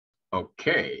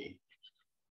Okay,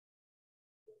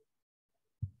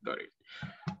 got it.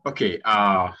 Okay,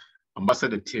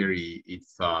 Ambassador Terry,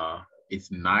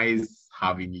 it's nice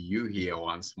having you here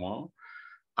once more.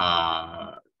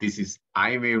 This is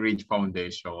I'm a Rich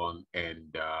Foundation,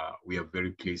 and we are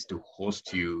very pleased to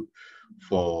host you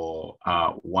for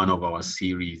one of our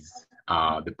series,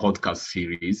 the podcast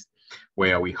series,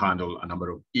 where we handle a number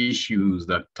of issues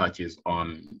that touches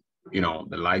on,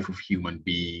 the life of human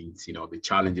beings, the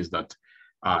challenges that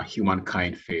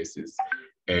humankind faces.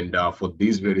 And for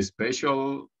this very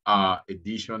special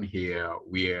edition here,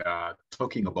 we are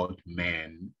talking about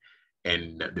men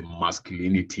and the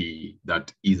masculinity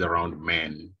that is around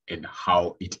men and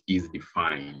how it is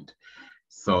defined.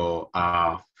 So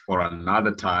for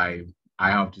another time,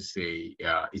 I have to say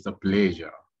it's a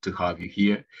pleasure to have you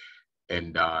here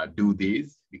and do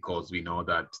this because we know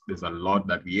that there's a lot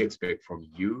that we expect from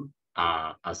you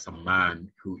as a man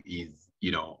who is,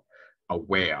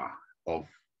 aware of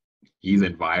his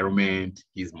environment,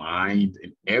 his mind,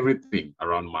 and everything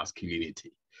around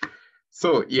masculinity.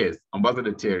 So yes,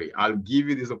 Ambassador Terry, I'll give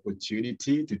you this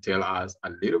opportunity to tell us a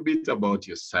little bit about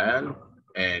yourself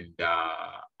and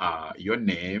your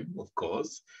name, of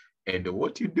course, and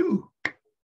what you do.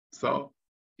 So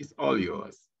it's all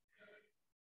yours.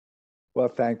 Well,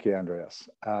 thank you, Andreas.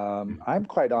 I'm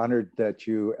quite honored that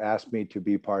you asked me to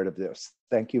be part of this.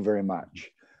 Thank you very much.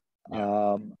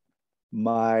 Yeah.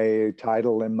 My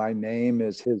title and my name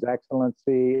is His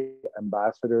Excellency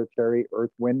Ambassador Terry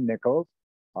Earthwind Nichols.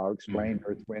 I'll explain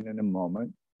Earthwind in a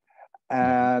moment.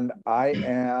 And I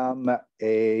am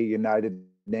a United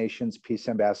Nations Peace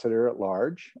Ambassador at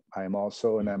large. I am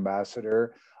also an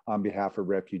ambassador on behalf of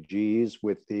refugees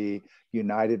with the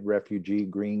United Refugee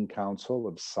Green Council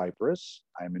of Cyprus.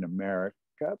 I'm in America,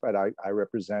 but I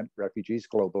represent refugees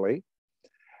globally.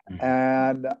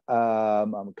 And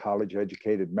I'm a college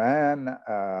educated man.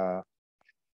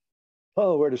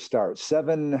 Where to start?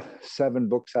 Seven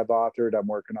books I've authored. I'm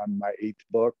working on my 8th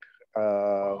book.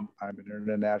 I'm an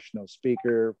international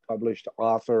speaker, published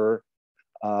author,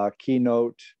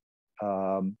 keynote.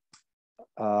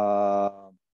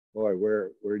 Boy,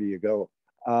 where do you go?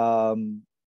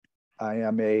 I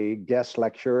am a guest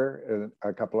lecturer in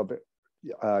a couple of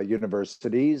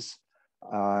universities.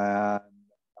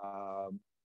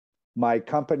 My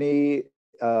company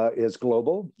is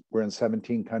global. We're in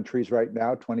 17 countries right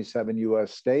now, 27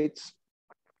 US states.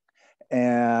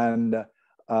 And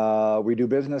we do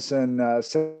business in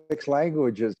 6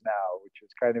 languages now, which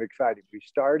is kind of exciting. We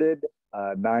started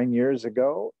 9 years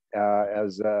ago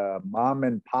as a mom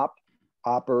and pop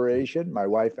operation, my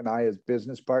wife and I as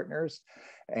business partners.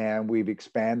 And we've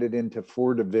expanded into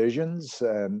 4 divisions,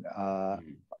 and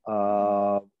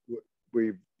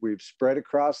we've spread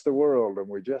across the world, and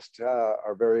we just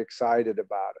are very excited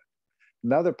about it.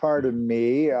 Another part of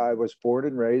me, I was born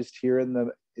and raised here in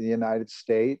the United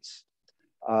States.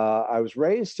 I was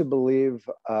raised to believe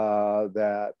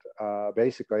that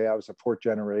basically I was a 4th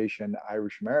generation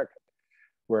Irish American,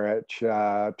 which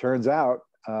turns out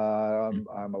I'm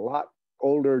a lot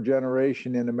older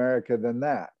generation in America than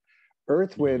that.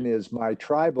 Earthwind is my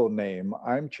tribal name.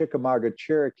 I'm Chickamauga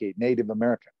Cherokee, Native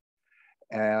American.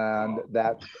 And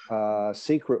that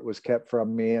secret was kept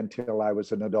from me until I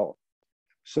was an adult.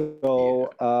 So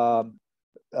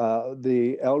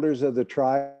the elders of the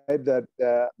tribe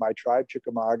my tribe,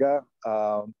 Chickamauga,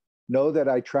 know that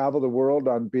I travel the world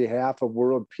on behalf of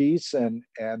world peace and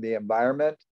the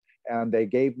environment. And they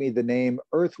gave me the name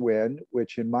Earthwind,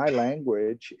 which in my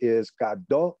language is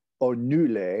Kado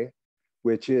Onule,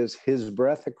 which is his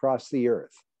breath across the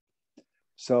earth.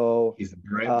 So his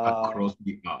breath across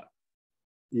the earth.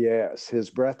 Yes,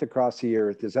 his breath across the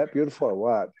earth. Is that beautiful or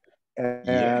what?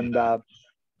 And I've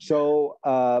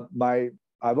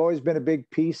always been a big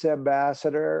peace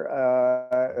ambassador.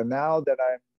 And now that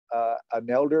I'm an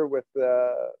elder with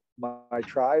my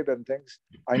tribe and things,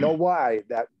 I know why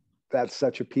that's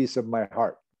such a piece of my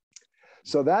heart.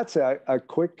 So that's a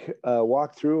quick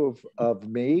walkthrough of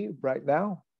me right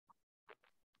now.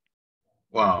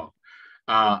 Wow,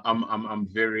 I'm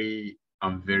very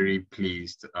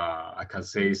pleased. I can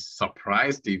say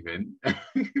surprised even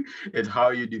at how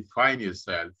you define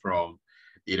yourself from,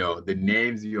 the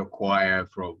names you acquire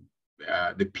from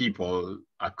the people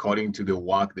according to the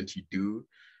work that you do,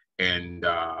 and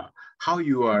how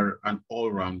you are an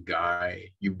all-round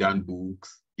guy. You've done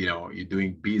books, you're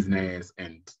doing business,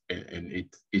 and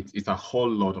it's a whole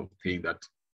lot of things that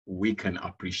we can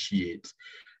appreciate.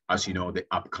 As you know, the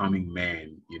upcoming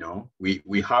men,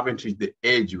 we haven't reached the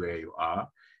age where you are,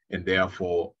 and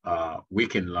therefore we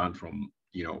can learn from,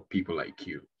 people like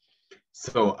you.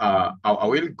 So I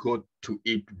will go to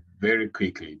it very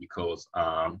quickly because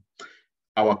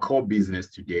our core business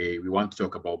today, we want to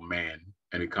talk about men,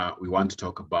 and we want to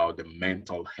talk about the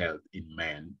mental health in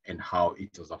men and how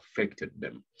it has affected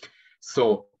them.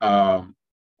 So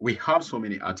we have so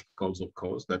many articles, of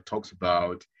course, that talks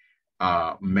about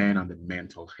men and the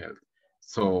mental health.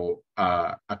 So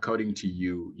according to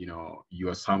you, you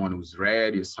are someone who's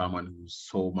read, you're someone who's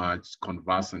so much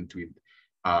conversant with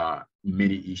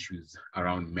many issues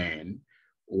around men.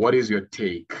 What is your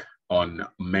take on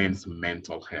men's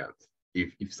mental health?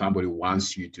 If somebody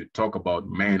wants you to talk about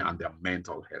men and their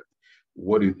mental health,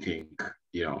 what do you think,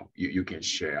 you can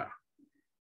share?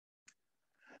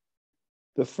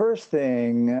 The first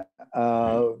thing,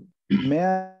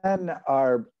 men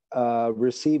are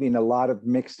receiving a lot of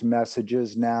mixed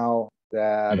messages now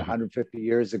that 150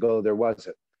 years ago there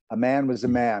wasn't. A man was a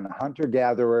man, a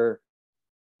hunter-gatherer.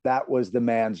 That was the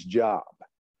man's job.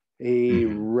 He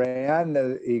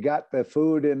ran, he got the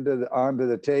food onto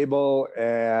the table,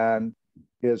 and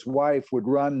his wife would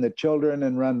run the children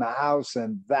and run the house,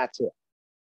 and that's it.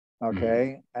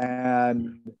 Okay.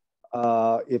 And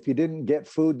if you didn't get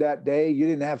food that day, you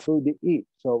didn't have food to eat.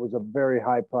 So it was a very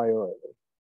high priority.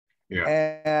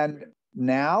 Yeah. And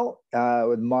now,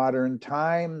 with modern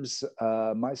times,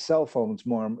 my cell phone's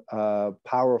more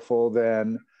powerful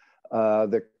than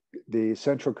the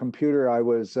central computer I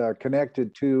was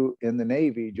connected to in the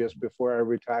Navy just before I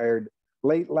retired,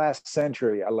 late last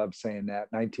century. I love saying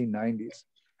that, 1990s.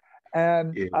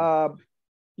 And,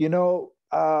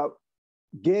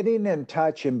 getting in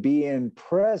touch and being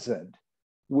present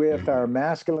with our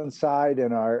masculine side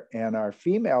and our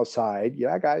female side,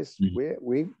 yeah, guys,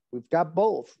 we've got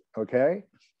both, okay,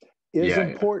 is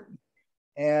important.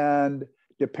 And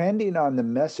depending on the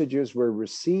messages we're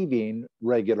receiving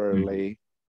regularly,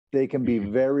 they can be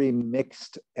very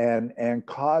mixed and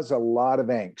cause a lot of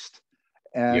angst.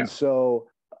 And so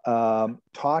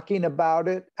talking about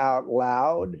it out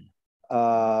loud,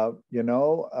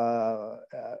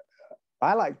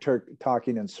 I like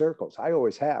talking in circles. I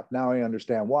always have. Now I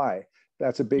understand why.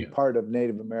 That's a big part of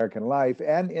Native American life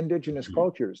and indigenous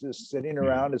cultures, is sitting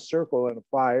around a circle and a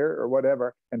fire or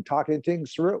whatever and talking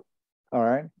things through. All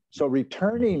right. So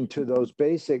returning to those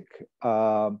basic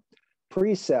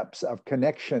precepts of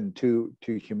connection to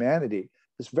humanity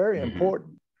is very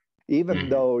important. Even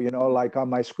though, like on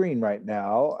my screen right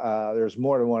now, there's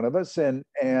more than one of us, and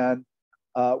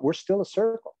we're still a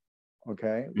circle.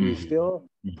 Okay, we still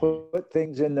put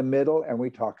things in the middle and we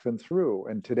talk them through.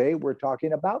 And today we're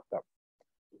talking about them.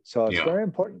 So it's very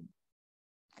important.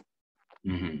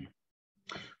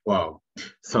 Wow.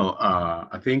 So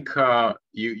I think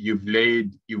you've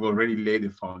already laid the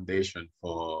foundation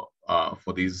for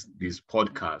this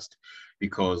podcast,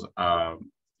 because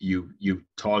you've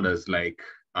told us like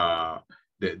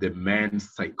the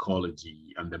man's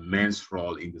psychology and the man's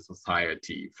role in the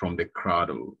society from the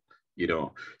cradle.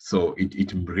 So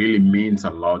it really means a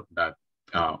lot that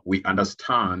we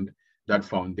understand that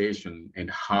foundation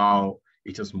and how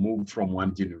it has moved from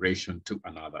one generation to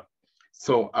another.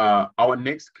 So our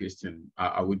next question,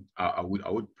 I would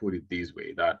put it this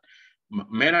way, that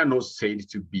men are not said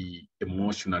to be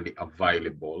emotionally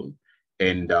available,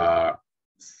 and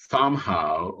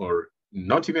somehow, or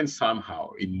not even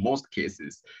somehow, in most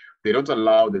cases, they don't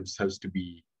allow themselves to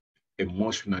be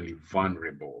emotionally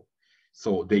vulnerable.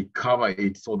 So they cover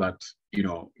it so that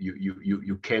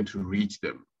you can't reach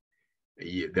them.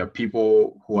 There are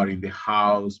people who are in the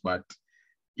house, but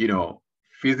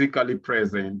physically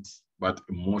present but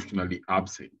emotionally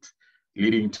absent,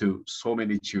 leading to so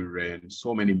many children,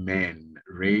 so many men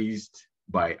raised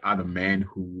by other men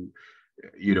who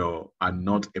are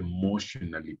not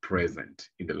emotionally present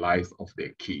in the lives of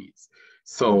their kids.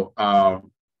 So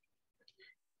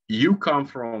you come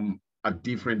from a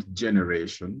different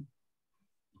generation,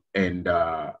 and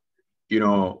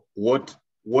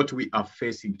what we are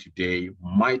facing today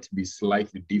might be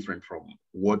slightly different from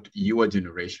what your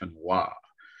generation were.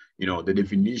 The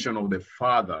definition of the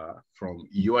father from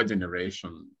your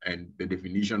generation and the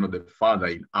definition of the father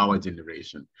in our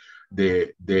generation,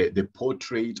 the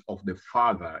portrait of the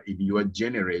father in your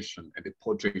generation and the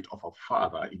portrait of a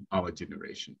father in our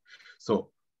generation. So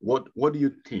what do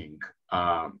you think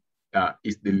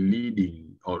is the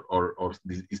leading or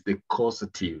is the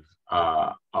causative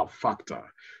factor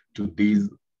to this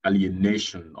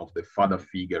alienation of the father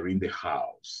figure in the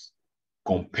house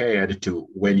compared to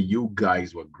when you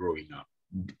guys were growing up?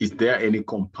 Is there any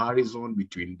comparison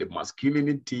between the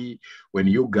masculinity when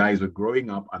you guys were growing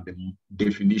up and the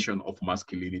definition of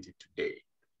masculinity today?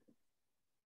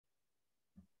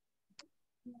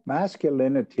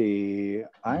 Masculinity,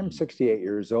 I'm Mhm. 68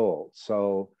 years old.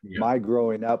 So Yeah. my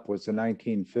growing up was the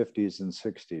 1950s and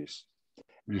 60s.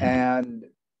 Mhm.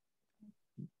 And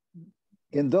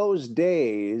in those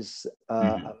days,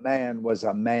 Mhm. a man was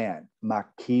a man,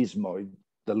 machismo,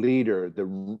 the leader,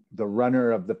 the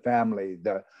runner of the family,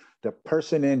 the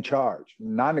person in charge, Yeah.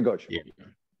 non-negotiable.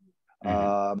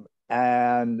 Mhm.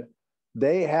 And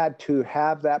they had to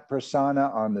have that persona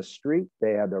on the street.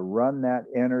 They had to run that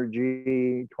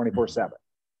energy 24 Mhm. 7.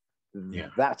 Yeah.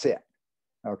 That's it.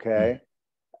 Mhm. Okay.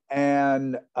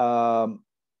 And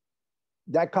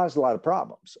that caused a lot of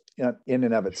problems in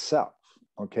and of itself.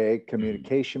 Okay. Mhm.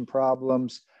 Communication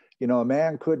problems. You know, a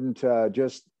man couldn't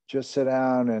just sit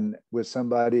down and with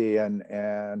somebody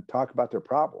and talk about their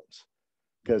problems,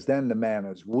 because then the man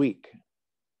is weak,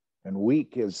 and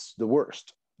weak is the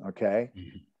worst. Okay.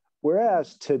 Mhm.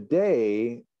 Whereas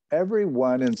today,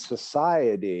 everyone in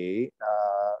society,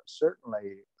 certainly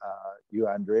you,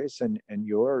 Andres, and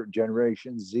your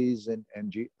generation, Z's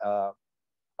and G,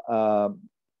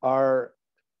 are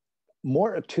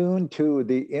more attuned to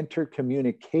the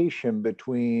intercommunication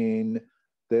between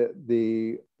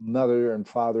the mother and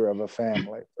father of a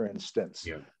family, for instance.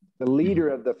 Yeah. The leader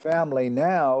Mhm. of the family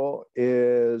now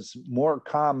is more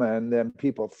common than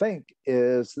people think,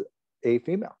 is a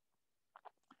female,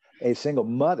 a single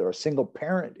mother, a single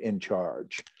parent in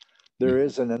charge. There Mhm.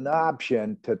 isn't an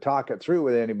option to talk it through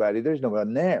with anybody. There's no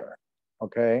one there.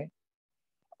 Okay.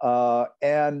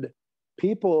 And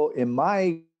people in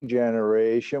my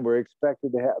generation were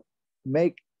expected to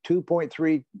make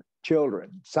 2.3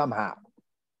 children somehow.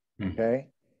 Mhm.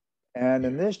 Okay. And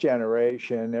in Yeah. this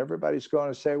generation, everybody's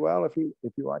going to say, well, if you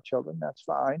want children, that's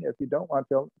fine. If you don't want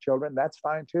children, that's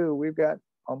fine too. We've got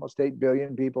almost 8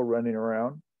 billion people running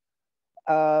around.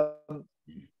 Um,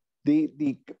 Mhm.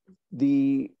 the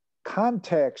the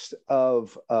context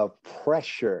of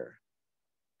pressure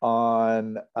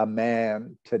on a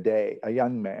man today, a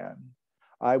young man,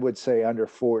 I would say under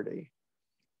 40,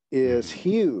 is Mhm.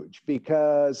 huge,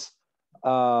 because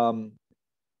um,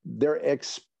 their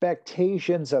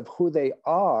expectations of who they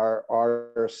are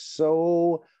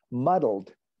so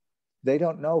muddled. They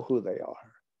don't know who they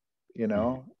are, you Mhm.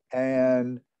 know,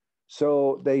 and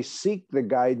so they seek the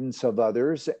guidance of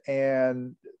others,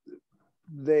 and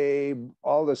they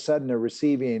all of a sudden are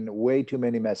receiving way too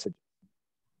many messages.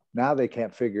 Now they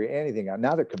can't figure anything out.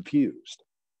 Now they're confused.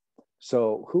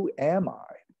 So who am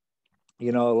I?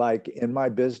 You know, like in my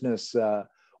business,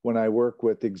 when I work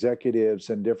with executives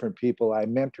and different people, I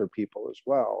mentor people as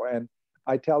well. And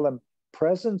I tell them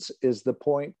presence is the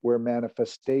point where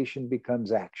manifestation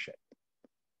becomes action.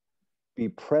 Be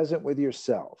present with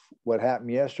yourself. What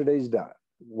happened yesterday's done.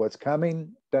 What's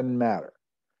coming doesn't matter.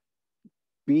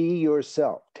 Be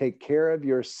yourself. Take care of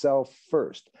yourself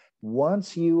first.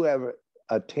 Once you have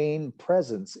attained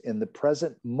presence in the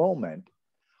present moment,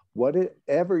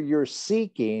 whatever you're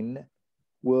seeking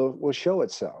will show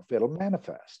itself. It'll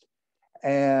manifest.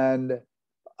 And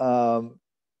um,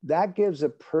 that gives a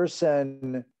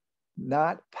person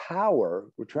not power.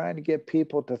 We're trying to get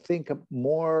people to think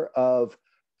more of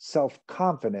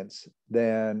self-confidence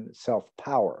than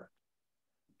self-power.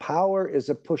 Power is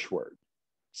a push word.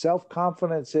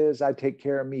 Self-confidence is I take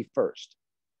care of me first.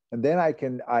 And then I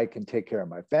can take care of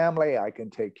my family, I can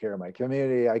take care of my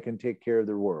community, I can take care of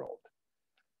the world.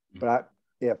 But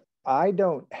if I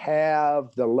don't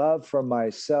have the love for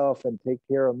myself and take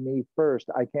care of me first,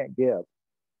 I can't give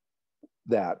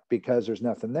that, because there's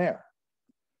nothing there.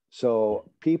 So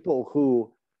people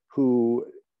who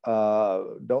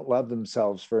don't love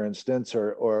themselves, for instance,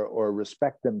 or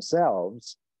respect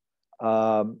themselves,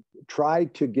 try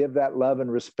to give that love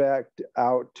and respect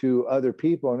out to other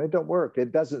people, and it don't work.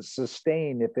 It doesn't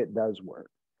sustain if it does work.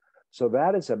 So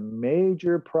that is a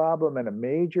major problem and a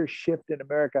major shift in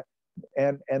America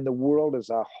and the world as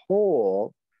a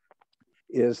whole,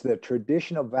 is the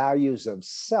traditional values of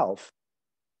self.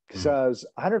 Mhm. Because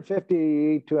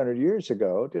 150, 200 years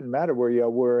ago, it didn't matter where you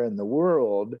were in the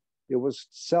world, it was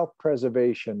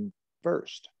self-preservation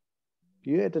first.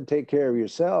 You had to take care of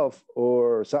yourself,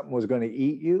 or something was going to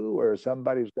eat you, or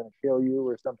somebody was going to kill you,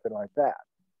 or something like that.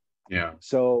 Yeah.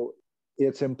 So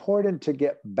it's important to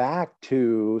get back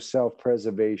to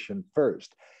self-preservation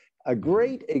first. A Mhm.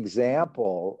 great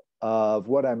example of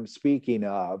what I'm speaking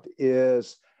of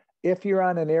is if you're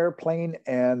on an airplane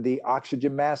and the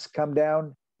oxygen masks come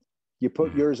down, you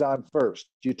put Mhm. yours on first.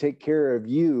 You take care of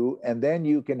you, and then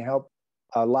you can help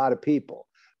a lot of people.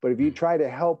 But if you Mhm. try to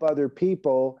help other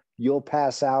people, you'll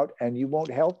pass out and you won't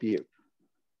help you.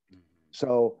 Mhm.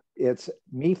 So it's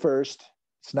me first.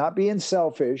 It's not being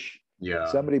selfish. Yeah.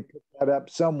 Somebody put that up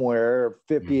somewhere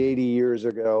 50, Mhm. 80 years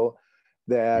ago.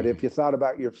 that if you thought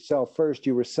about yourself first,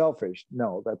 you were selfish.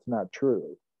 No, that's not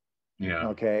true. Yeah.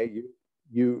 Okay.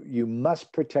 You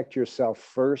must protect yourself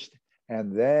first,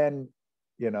 and then,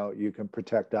 you can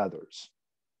protect others.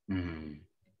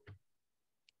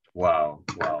 Wow.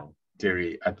 Wow.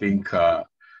 Terry, I think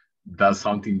that's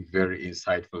something very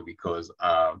insightful because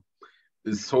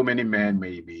so many men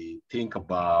maybe think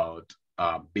about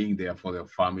being there for their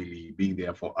family, being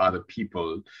there for other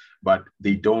people, but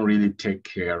they don't really take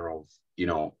care of,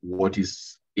 what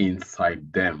is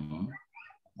inside them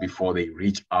before they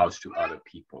reach out to other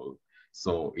people.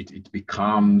 So it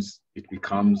becomes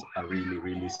a really,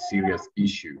 really serious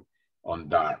issue on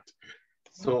that.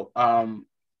 So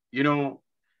you know,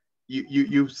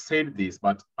 you've said this,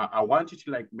 but I want you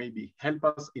to like maybe help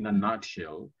us in a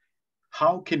nutshell.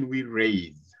 How can we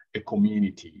raise a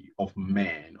community of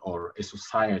men or a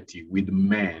society with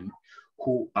men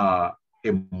who are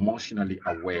emotionally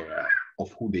aware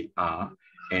of who they are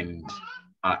and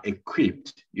are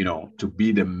equipped, to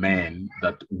be the men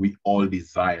that we all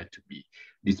desire to be,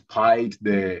 despite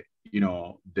the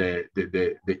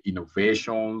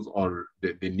innovations or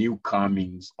the new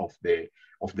comings of the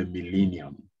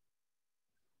millennium.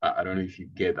 I don't know if you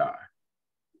get that.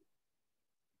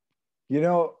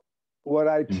 What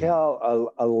I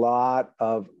tell a lot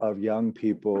of young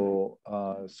people,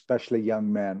 especially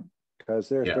young men, because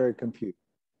they're very confused.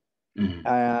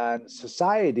 And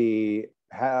society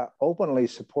openly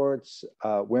supports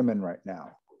women right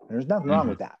now. And there's nothing wrong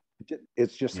with that.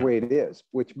 It's just the way it is,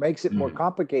 which makes it more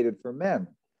complicated for men.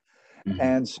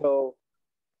 And so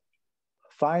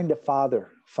find a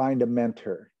father, find a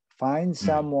mentor, find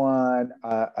someone,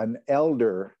 an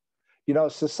elder.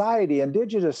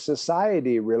 Indigenous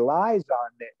society relies on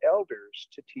the elders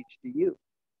to teach the youth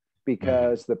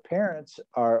because the parents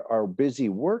are busy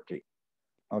working,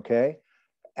 okay?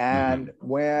 And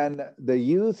when the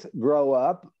youth grow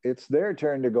up, it's their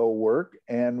turn to go work.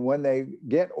 And when they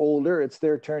get older, it's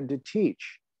their turn to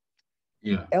teach.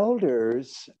 Yeah.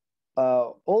 Elders,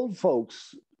 old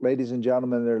folks, ladies and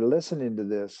gentlemen, that are listening to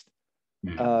this,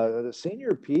 the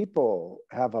senior people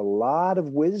have a lot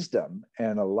of wisdom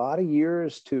and a lot of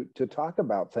years to talk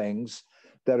about things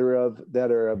that are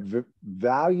of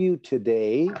value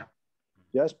today.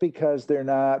 Just because they're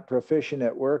not proficient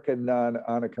at working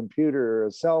on a computer or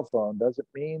a cell phone doesn't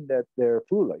mean that they're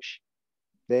foolish.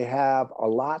 They have a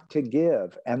lot to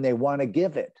give and they want to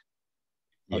give it.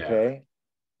 Okay.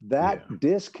 That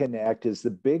disconnect is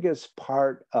the biggest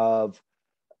part of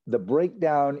the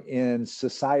breakdown in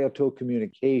societal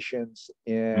communications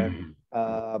in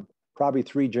probably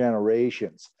 3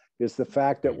 generations, is the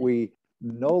fact that we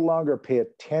no longer pay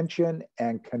attention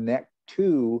and connect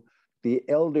to the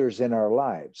elders in our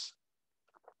lives.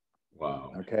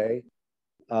 Wow. Okay.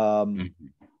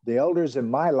 The elders in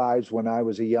my lives when I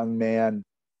was a young man,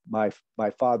 my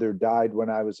father died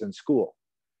when I was in school.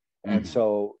 And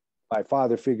so my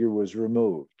father figure was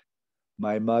removed.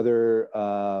 My mother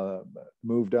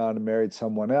moved on and married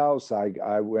someone else.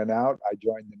 I went out, I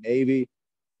joined the Navy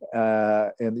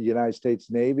in the United States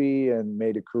Navy and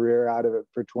made a career out of it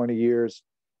for 20 years.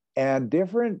 And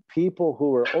different people who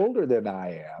were older than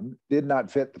I am did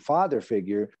not fit the father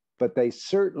figure, but they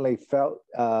certainly felt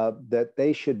that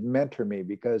they should mentor me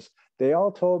because they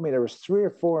all told me, there was 3 or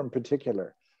 4 in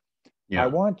particular. I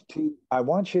want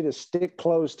you to stick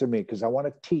close to me because I want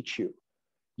to teach you.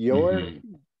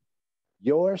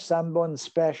 You're someone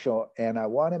special, and I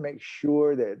want to make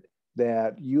sure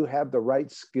that you have the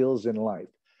right skills in life.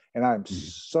 And I'm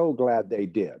so glad they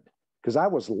did, because I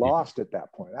was lost at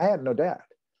that point. I had no dad.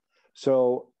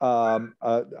 So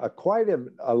quite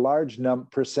a large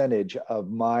percentage of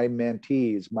my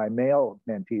mentees, my male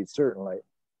mentees certainly,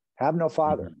 have no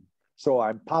father. So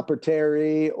I'm Papa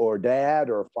Terry or dad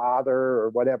or father or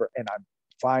whatever, and I'm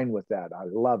fine with that. I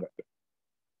love it.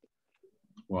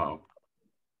 Wow.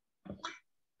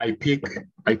 I pick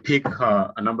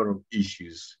a number of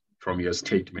issues from your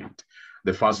statement.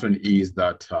 The first one is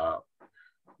that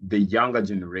the younger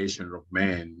generation of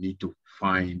men need to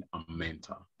find a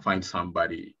mentor, find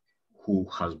somebody who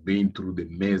has been through the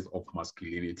maze of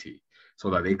masculinity so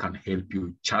that they can help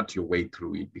you chart your way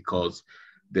through it, because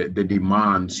the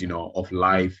demands, of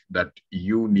life that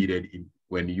you needed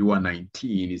when you are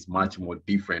 19 is much more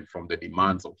different from the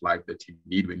demands of life that you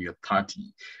need when you're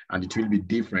 30. And it will be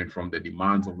different from the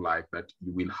demands of life that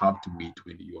you will have to meet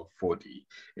when you're 40,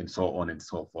 and so on and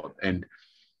so forth. And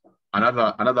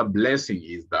another blessing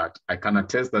is that I can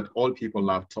attest that all people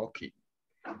love talking.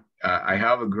 I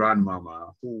have a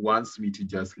grandmama who wants me to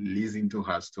just listen to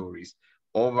her stories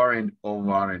over and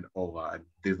over and over.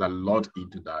 There's a lot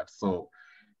into that. So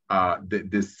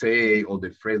the say or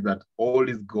the phrase that all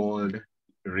is gold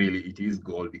really it is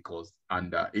gold because,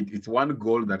 and it's one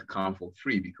goal that comes for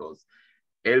free because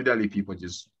elderly people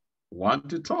just want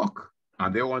to talk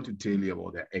and they want to tell you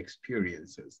about their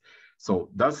experiences. So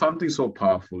that's something so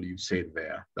powerful you said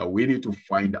there, that we need to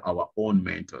find our own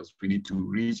mentors. We need to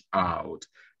reach out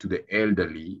to the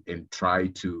elderly and try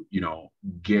to,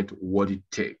 get what it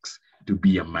takes to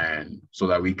be a man so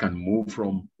that we can move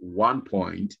from one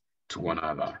point to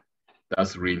another.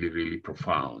 That's really, really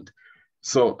profound.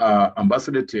 So,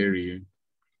 Ambassador Terry,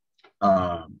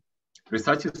 um,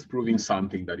 research is proving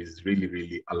something that is really,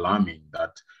 really alarming,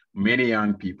 that many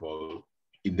young people,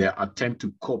 in their attempt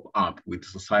to cope up with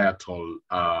societal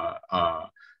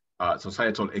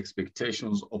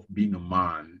expectations of being a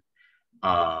man,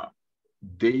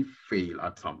 they fail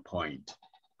at some point.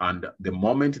 And the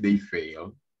moment they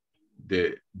fail,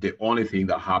 the only thing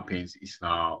that happens is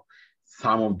now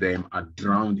some of them are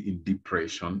drowned in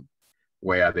depression,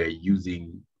 where they're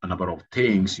using a number of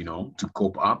things, to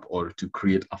cope up or to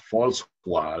create a false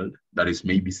world that is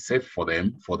maybe safe for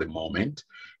them for the moment.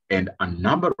 And a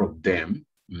number of them,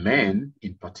 men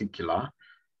in particular,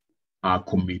 are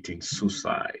committing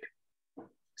suicide.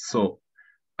 So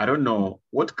I don't know,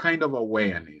 what kind of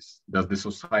awareness does the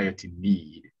society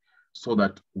need so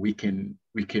that we can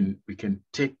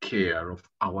take care of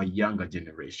our younger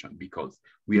generation, because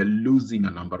we are losing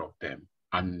a number of them,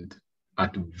 and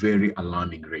at a very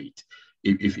alarming rate.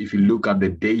 If you look at the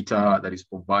data that is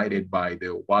provided by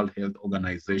the World Health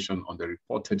Organization on the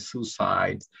reported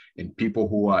suicides and people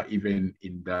who are even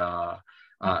in the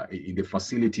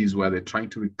facilities where they're trying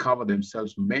to recover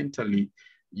themselves mentally,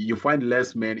 you find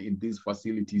less men in these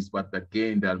facilities, but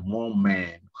again, there are more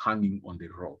men hanging on the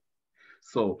rope.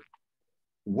 So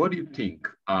what do you think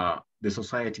the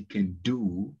society can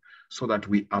do so that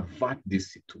we avert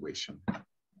this situation?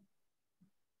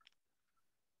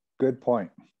 Good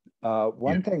point.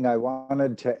 One thing I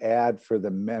wanted to add for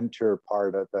the mentor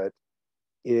part of it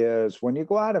is when you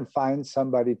go out and find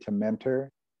somebody to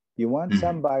mentor, you want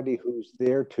somebody who's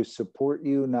there to support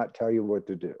you, not tell you what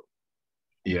to do.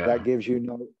 Yeah. That gives you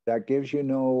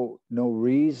no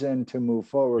reason to move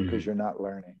forward because you're not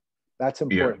learning. That's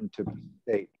important to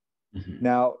state.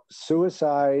 Now,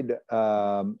 suicide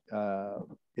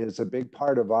is a big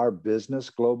part of our business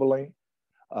globally.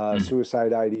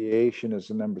 Suicide ideation is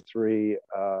the number 3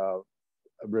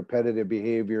 repetitive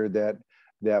behavior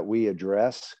that we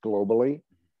address globally.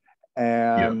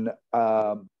 And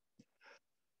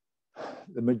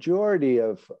the majority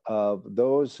of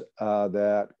those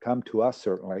that come to us,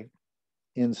 certainly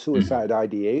in suicide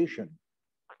ideation,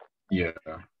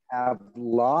 have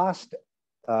lost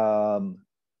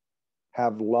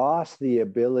the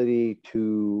ability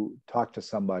to talk to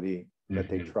somebody that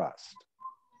they trust.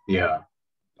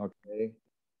 Okay.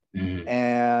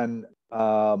 And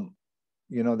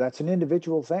that's an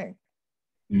individual thing.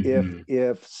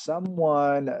 If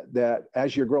someone that,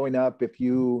 as you're growing up, if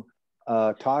you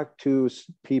talk to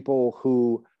people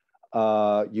who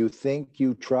you think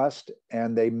you trust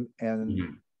and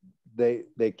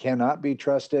they cannot be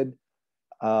trusted,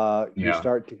 you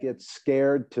start to get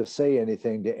scared to say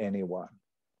anything to anyone.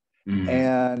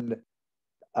 And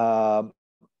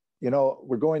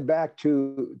we're going back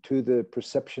to the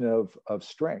perception of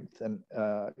strength, and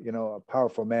a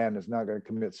powerful man is not going to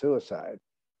commit suicide.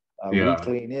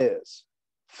 Weakling is,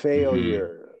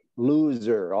 failure,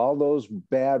 loser, all those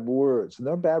bad words. And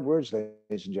they're bad words,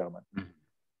 ladies and gentlemen.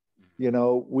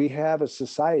 We have a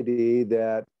society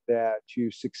that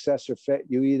you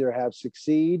you either have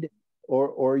succeed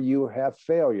or you have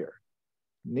failure.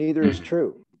 Neither is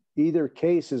true. Either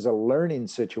case is a learning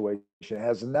situation. It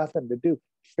has nothing to do.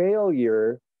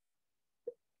 Failure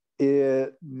is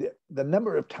the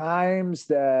number of times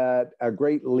that a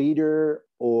great leader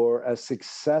or a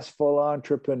successful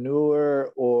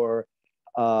entrepreneur or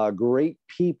great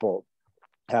people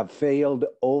have failed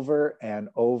over and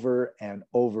over and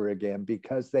over again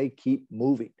because they keep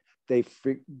moving. They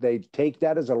take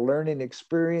that as a learning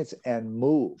experience and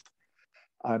move.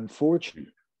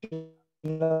 Unfortunately,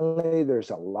 there's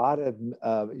a lot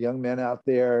of young men out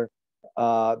there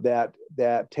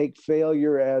that take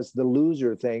failure as the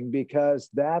loser thing because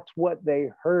that's what they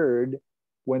heard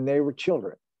when they were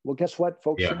children. Well, guess what,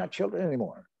 folks? You're not children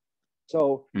anymore.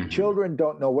 So children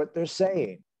don't know what they're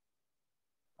saying.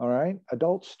 All right?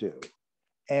 Adults do.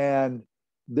 And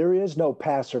there is no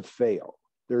pass or fail.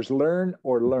 There's learn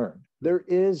or learn. There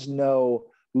is no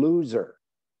loser.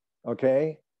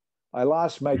 Okay? I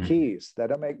lost my keys. That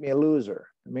don't make me a loser.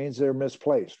 It means they're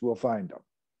misplaced. We'll find them.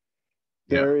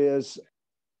 There is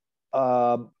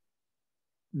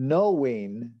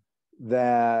knowing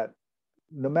that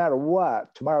no matter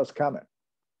what, tomorrow's coming.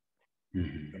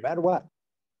 No matter what.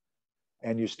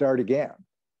 and you start again.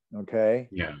 Okay.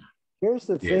 Yeah. Here's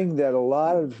the Yeah. thing that a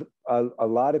lot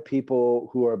of people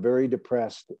who are very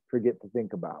depressed forget to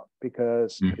think about,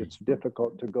 because it's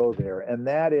difficult to go there. And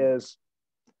that is,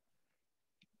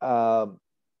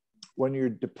 when you're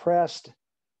depressed,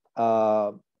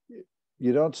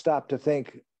 you don't stop to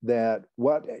think that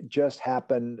what just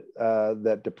happened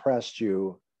that depressed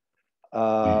you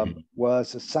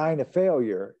was a sign of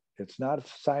failure. It's not a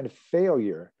sign of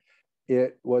failure.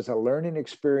 It was a learning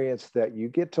experience that you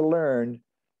get to learn,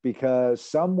 because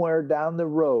somewhere down the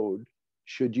road,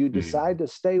 should you decide to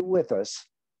stay with us,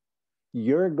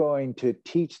 you're going to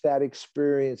teach that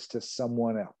experience to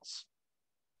someone else.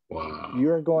 Wow.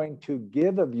 You're going to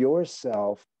give of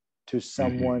yourself to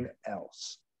someone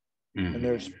else. And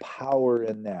there's power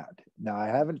in that. Now, I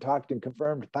haven't talked in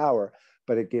confirmed power,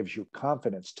 but it gives you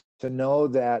confidence to know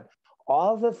that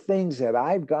all the things that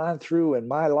I've gone through in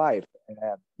my life, and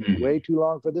have way too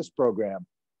long for this program,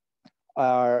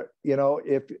 are, you know,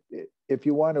 if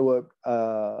you want to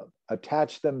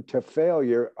attach them to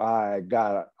failure, I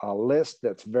got a list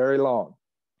that's very long.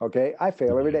 Okay, I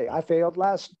fail every day. I failed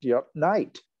last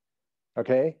night.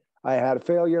 Okay, I had a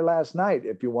failure last night.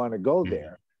 If you want to go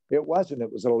there, it wasn't.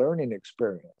 It was a learning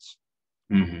experience.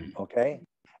 Okay,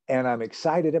 and I'm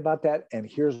excited about that. And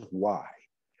here's why.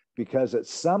 Because at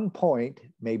some point,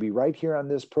 maybe right here on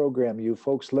this program, you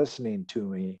folks listening to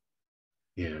me,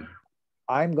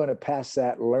 I'm going to pass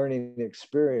that learning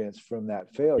experience from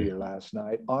that failure last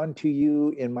night onto you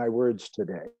in my words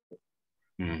today.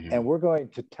 And we're going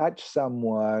to touch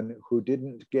someone who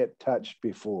didn't get touched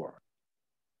before.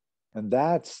 And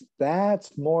that's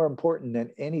more important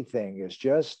than anything, is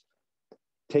just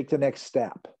take the next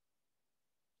step.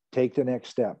 Take the next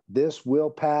step. This will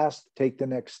pass. Take the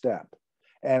next step.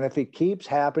 And if it keeps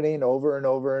happening over and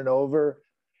over and over,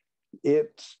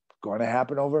 it's going to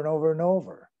happen over and over and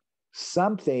over.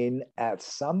 Something at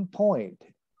some point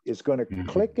is going to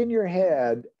click in your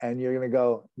head, and you're going to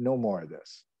go, no more of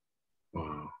this.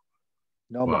 Wow.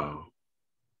 No more.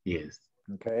 Yes.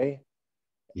 Okay.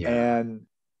 Yeah. And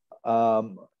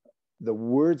the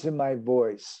words in my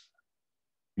voice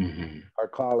are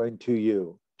calling to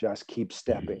you. Just keep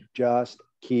stepping. Just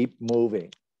keep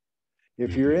moving.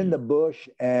 If you're in the bush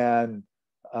and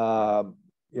you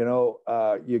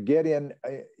get in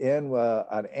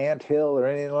an anthill or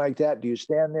anything like that, do you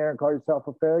stand there and call yourself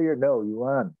a failure? No, you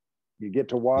run. You get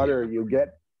to water. You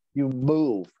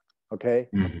move. Okay.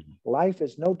 Life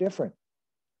is no different.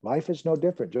 Life is no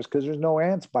different. Just because there's no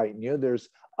ants biting you, there's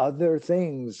other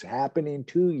things happening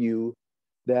to you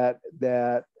that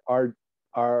are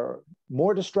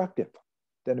more destructive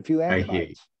than a few ant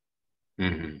bites.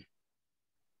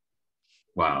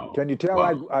 Wow. Can you tell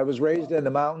I was raised in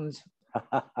the mountains?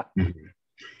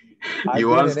 You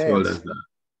once told us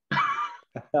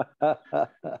that.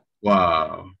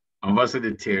 Wow.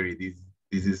 Ambassador Terry,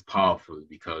 this is powerful,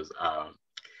 because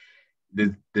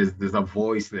there's a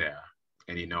voice there,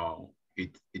 and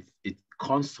it's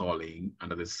consoling,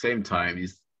 and at the same time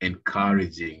it's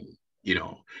encouraging.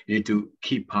 You need to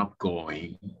keep up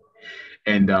going.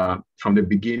 And from the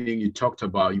beginning, you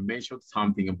mentioned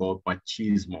something about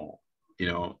machismo.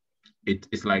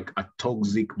 It's like a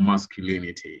toxic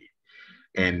masculinity.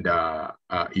 And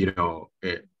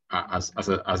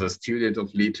as a student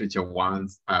of literature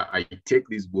once, I take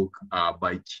this book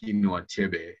by Chinua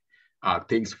Achebe,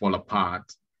 Things Fall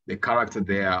Apart. The character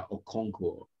there,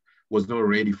 Okonkwo, was not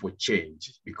ready for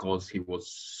change because he was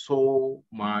so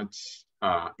much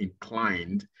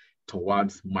inclined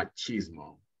towards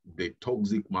machismo, the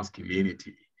toxic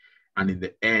masculinity. And in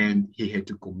the end, he had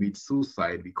to commit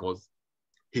suicide because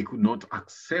he could not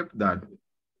accept that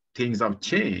things have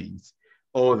changed,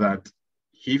 or that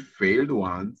he failed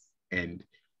once, and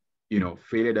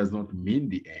failure does not mean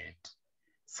the end.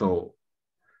 So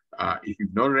if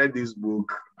you've not read this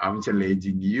book, I'm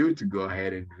challenging you to go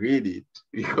ahead and read it,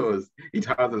 because it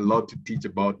has a lot to teach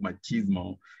about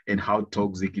machismo and how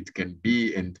toxic it can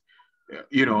be. And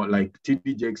like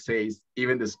T.D. Jakes says,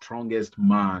 even the strongest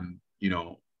man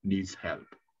needs help.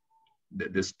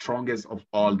 The strongest of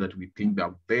all that we think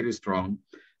are very strong,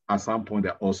 at some point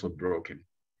they're also broken.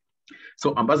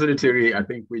 So Ambassador Terry, I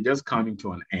think we're just coming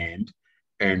to an end.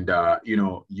 And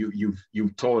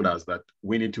you've told us that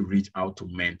we need to reach out to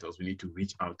mentors, we need to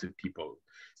reach out to people.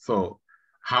 So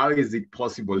how is it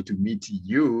possible to meet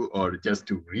you, or just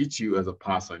to reach you as a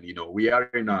person? We are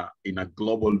in a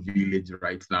global village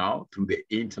right now through the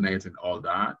internet and all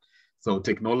that. So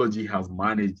technology has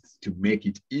managed to make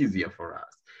it easier for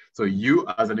us. So you,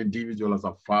 as an individual, as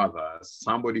a father,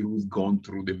 somebody who's gone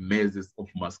through the mazes of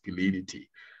masculinity,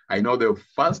 I know the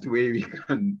first way we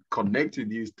can connect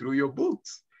with you is through your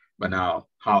books, But now,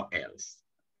 how else?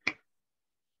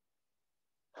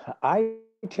 I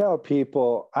tell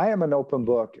people I am an open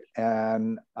book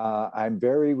and I'm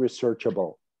very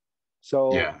researchable.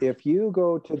 So Yeah. if you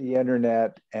go to the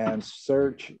internet and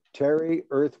search Terry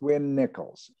Earthwind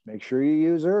Nichols, make sure you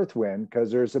use Earthwind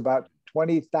because there's about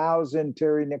 20,000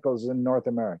 Terry Nichols in North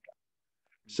America.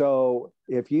 So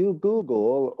if you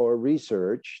Google or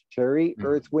research Terry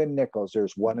Earthwind Nichols,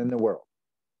 there's one in the world.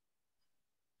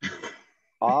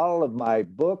 All of my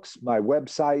books, my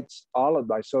websites, all of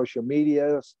my social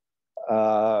medias,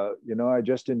 I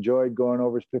just enjoyed going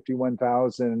over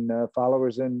 51,000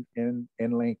 followers in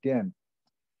LinkedIn.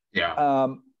 Yeah.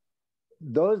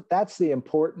 That's the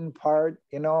important part.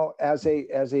 As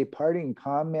a parting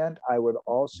comment, I would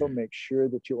also make sure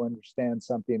that you understand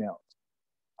something else.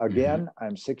 Again,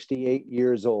 I'm 68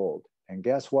 years old, and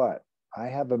guess what? I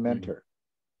have a mentor.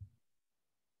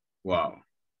 Wow.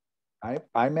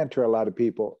 I mentor a lot of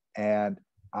people, and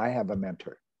I have a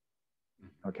mentor.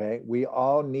 Okay, we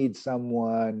all need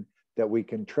someone that we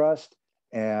can trust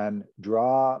and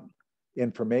draw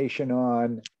information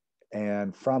on,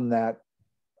 and from that,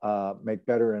 make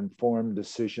better informed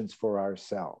decisions for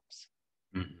ourselves.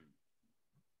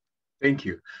 Thank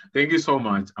you. Thank you so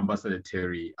much, Ambassador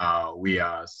Terry. We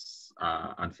are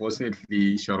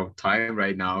unfortunately short of time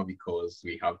right now because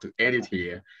we have to end it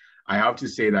here. I have to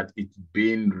say that it's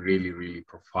been really, really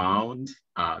profound.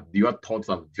 Your thoughts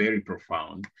are very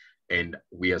profound. And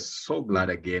we are so glad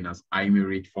again as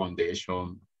IME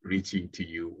Foundation reaching to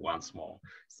you once more.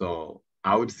 So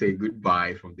I would say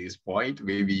goodbye from this point.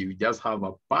 Maybe you just have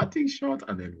a parting shot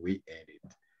and then we end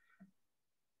it.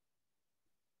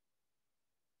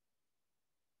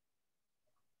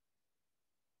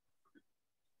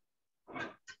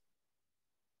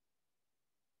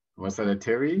 Ambassador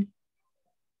Terry?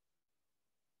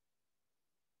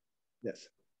 Yes.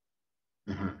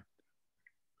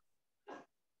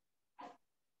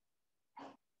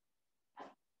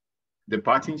 The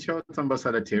parting shot,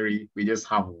 Ambassador Terry, we just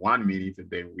have 1 minute and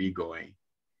then we going.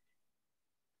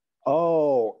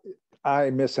 Oh, I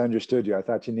misunderstood you. I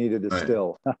thought you needed a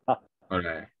still. All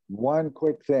right. One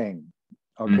quick thing,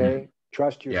 okay?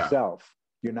 Trust Yeah. yourself.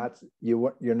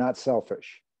 You're not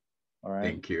selfish. All right.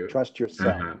 Thank you. Trust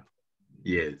yourself.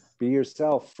 Yes. Be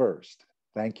yourself first.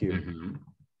 Thank you.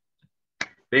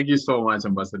 Thank you so much,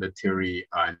 Ambassador Terry,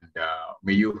 and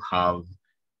may you have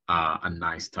a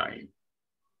nice time.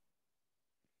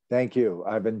 Thank you.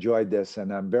 I've enjoyed this,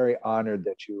 and I'm very honored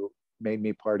that you made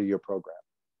me part of your program.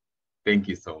 Thank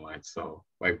you so much. So,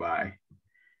 bye-bye.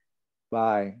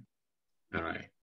 Bye. All right.